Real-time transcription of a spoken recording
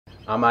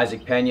I'm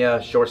Isaac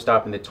Pena,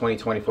 shortstop in the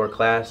 2024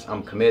 class.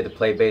 I'm committed to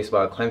play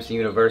baseball at Clemson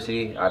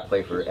University. I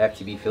play for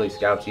FTB Phillies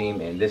Scout Team,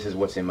 and this is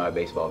what's in my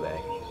baseball bag.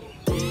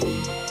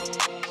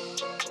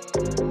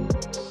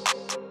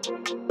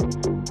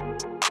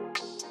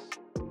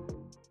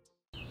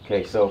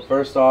 Okay, so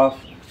first off,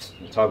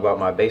 we'll talk about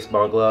my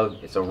baseball glove.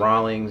 It's a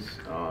Rawlings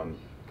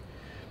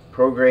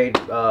Pro Grade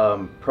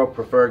Pro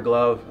Preferred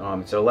glove.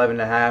 It's an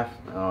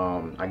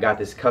 11.5. I got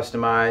this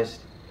customized.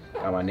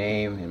 Got my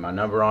name and my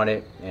number on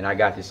it, and I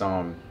got this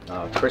on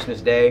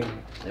Christmas Day.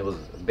 It was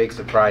a big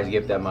surprise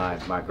gift that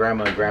my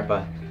grandma and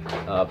grandpa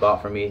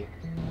bought for me.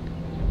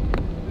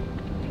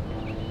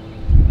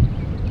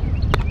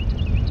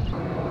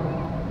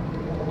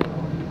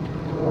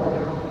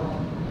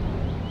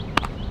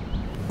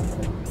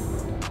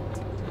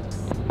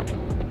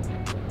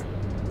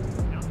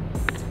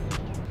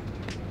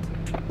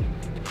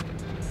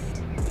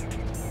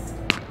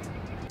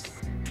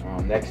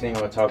 Next thing, I'm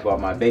going to talk about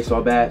my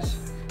baseball bats.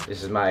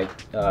 This is my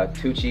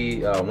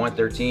Tucci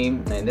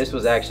 113, and this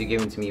was actually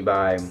given to me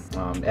by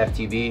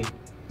FTB.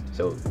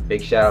 So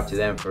big shout out to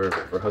them for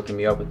hooking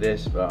me up with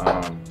this. But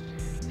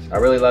I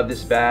really love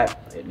this bat.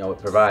 It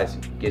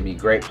gives me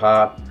great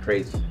pop,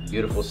 creates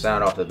beautiful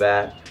sound off the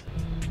bat.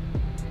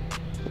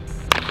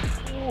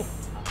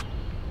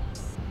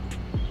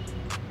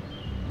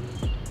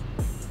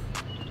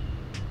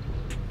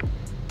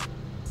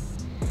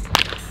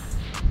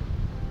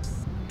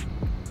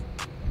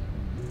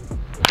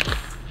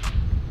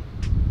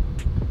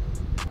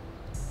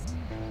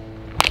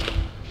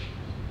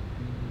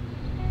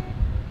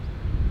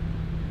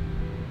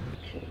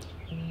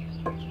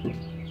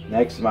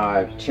 Next,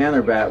 my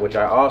Chandler bat, which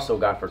I also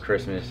got for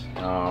Christmas.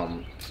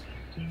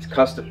 It's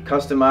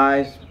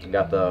customized. I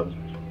got the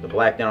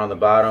black down on the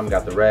bottom,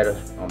 got the red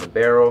on the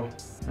barrel.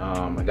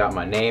 I got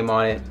my name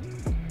on it,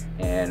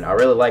 and I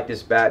really like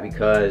this bat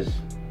because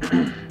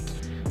I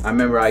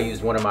remember I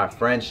used one of my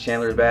friend's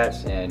Chandler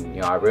bats,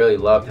 and I really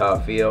loved how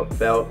it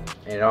felt,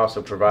 and it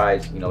also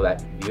provides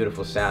that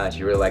beautiful sound that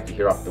you really like to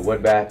hear off the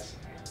wood bats.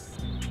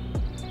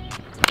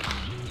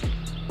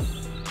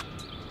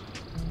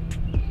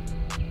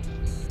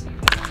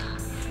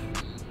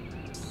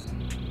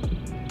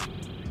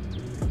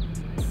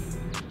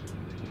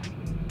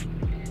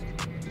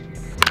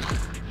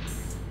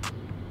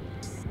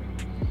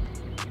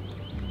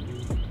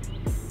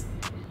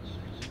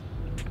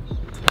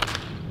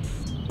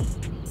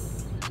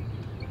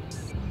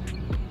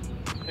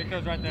 Take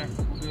those right there.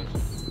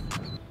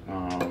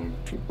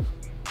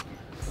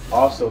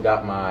 Also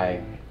got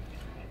my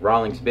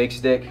Rawlings Big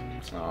Stick,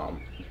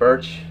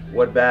 birch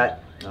wood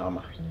bat.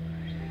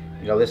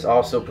 This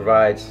also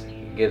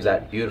gives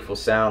that beautiful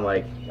sound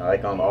like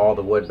on all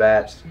the wood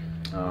bats.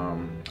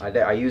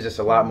 I use this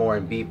a lot more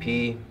in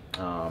BP,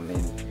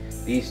 and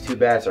these two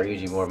bats are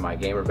usually more of my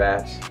gamer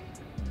bats.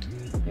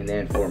 And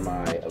then for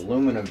my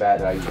aluminum bat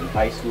that I used in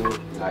high school,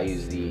 I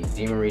use the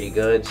Demereedy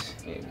Goods.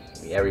 And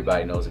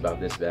everybody knows about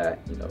this bat.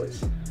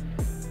 It's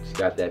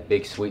got that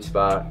big sweet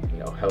spot.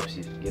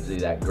 Gives you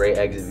that great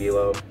exit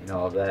velo and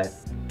all of that.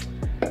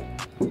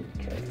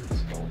 Okay,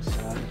 let's go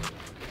inside.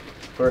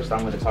 First,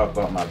 I'm going to talk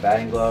about my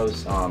batting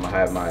gloves. I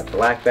have my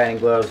black batting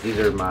gloves. These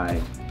are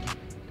the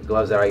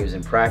gloves that I use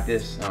in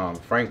practice.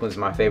 Franklin's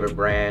my favorite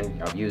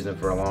brand. I've used them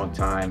for a long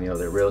time.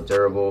 They're real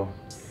durable.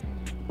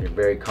 They're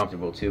very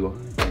comfortable too.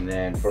 And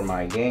then for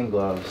my game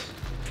gloves,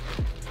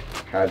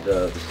 I have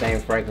the same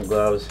Franklin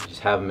gloves.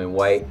 Just have them in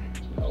white.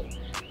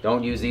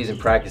 Don't use these in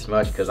practice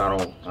much because I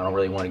don't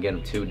really want to get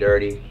them too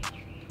dirty.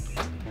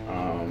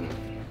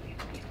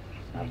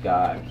 I've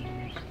got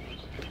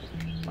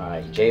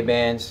my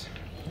J-bands.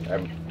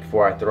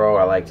 Before I throw,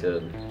 I like to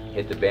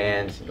hit the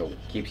bands.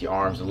 Keeps your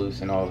arms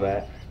loose and all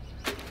that.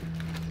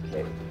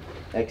 Okay.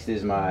 Next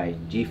is my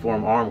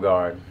G-Form arm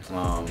guard.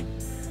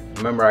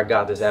 Remember, I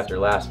got this after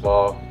last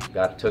fall.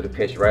 Took a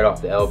pitch right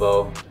off the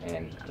elbow,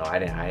 and I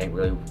didn't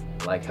really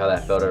like how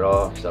that felt at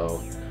all.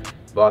 So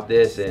bought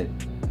this, and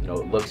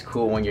it looks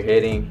cool when you're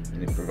hitting,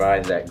 and it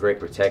provides that great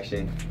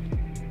protection.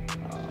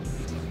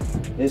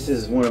 This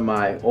is one of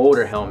my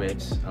older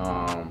helmets.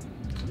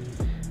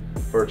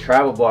 For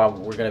travel ball,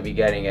 we're going to be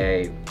getting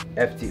a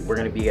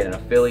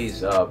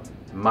Phillies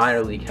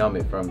minor league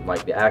helmet from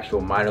the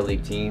actual minor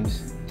league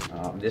teams.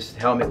 This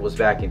helmet was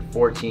back in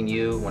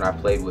 14U when I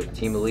played with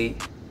Team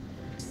Elite.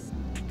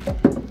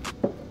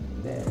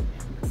 Then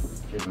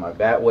here's my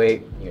bat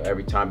weight.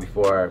 Every time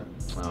before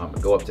I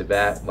go up to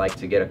bat, like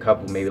to get a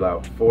couple, maybe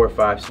like 4 or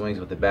 5 swings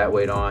with the bat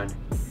weight on.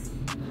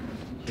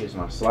 Here's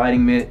my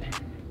sliding mitt.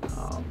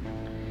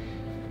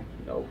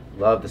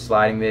 Love the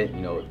sliding mitt.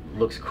 It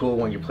looks cool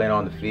when you're playing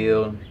on the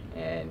field,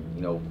 and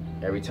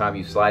every time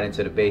you slide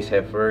into the base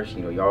head first,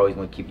 you always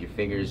want to keep your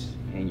fingers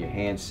and your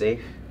hands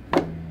safe.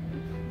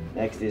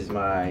 Next is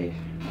my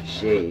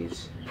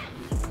shades.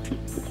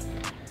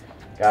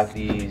 Got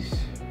these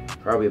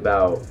probably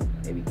about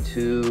maybe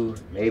 2,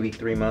 maybe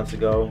 3 months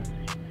ago.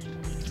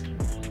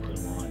 Put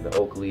them on the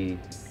Oakley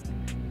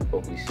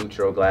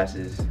Sutro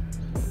glasses.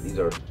 These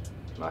are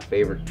my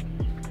favorite.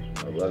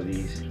 I love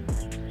these.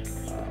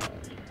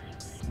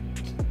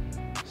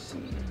 Let's see.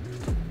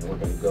 And we're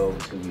gonna go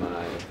to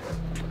my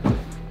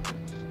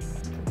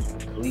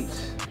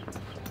cleats.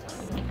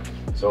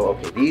 So,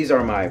 okay, these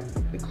are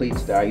the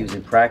cleats that I use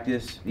in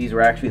practice. These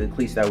were actually the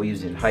cleats that we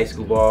used in high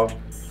school ball.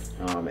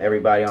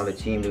 Everybody on the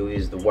team will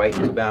use the white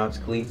New Balance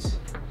cleats.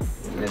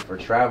 And then for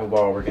travel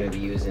ball, we're gonna be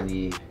using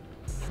the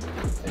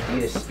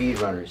Adidas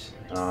Speedrunners.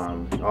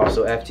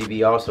 Also,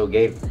 FTB also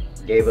gave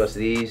us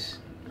these.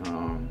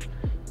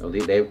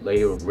 They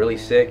were really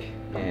sick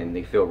and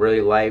they feel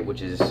really light,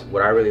 which is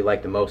what I really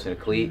like the most in a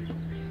cleat.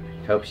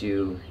 Helps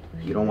you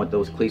don't want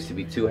those cleats to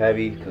be too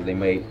heavy because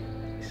they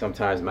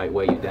sometimes might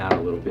weigh you down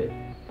a little bit.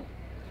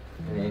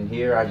 And in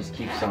here I just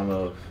keep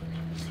some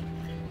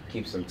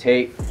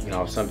tape.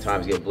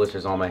 Sometimes get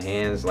blisters on my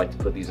hands. I like to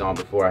put these on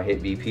before I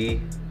hit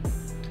BP.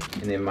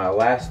 And then my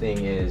last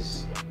thing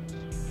is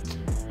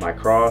my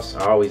cross.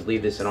 I always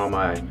leave this in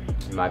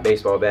my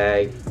baseball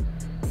bag.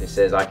 It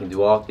says I can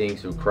do all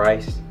things through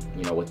Christ.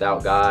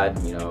 Without God,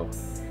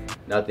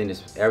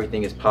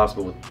 everything is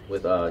possible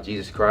with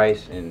Jesus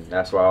Christ, and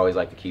that's why I always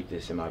like to keep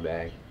this in my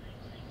bag.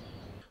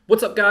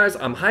 What's up guys,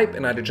 I'm Hype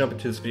and I had to jump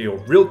into this video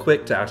real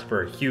quick to ask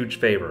for a huge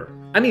favor.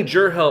 I need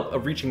your help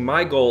of reaching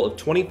my goal of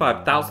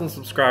 25,000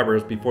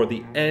 subscribers before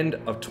the end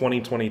of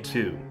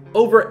 2022.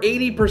 Over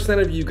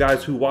 80% of you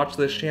guys who watch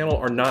this channel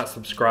are not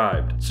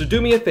subscribed. So do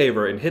me a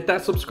favor and hit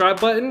that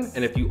subscribe button,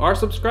 and if you are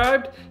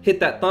subscribed, hit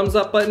that thumbs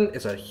up button.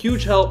 It's a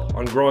huge help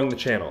on growing the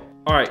channel.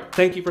 Alright,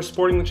 thank you for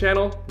supporting the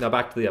channel. Now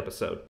back to the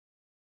episode.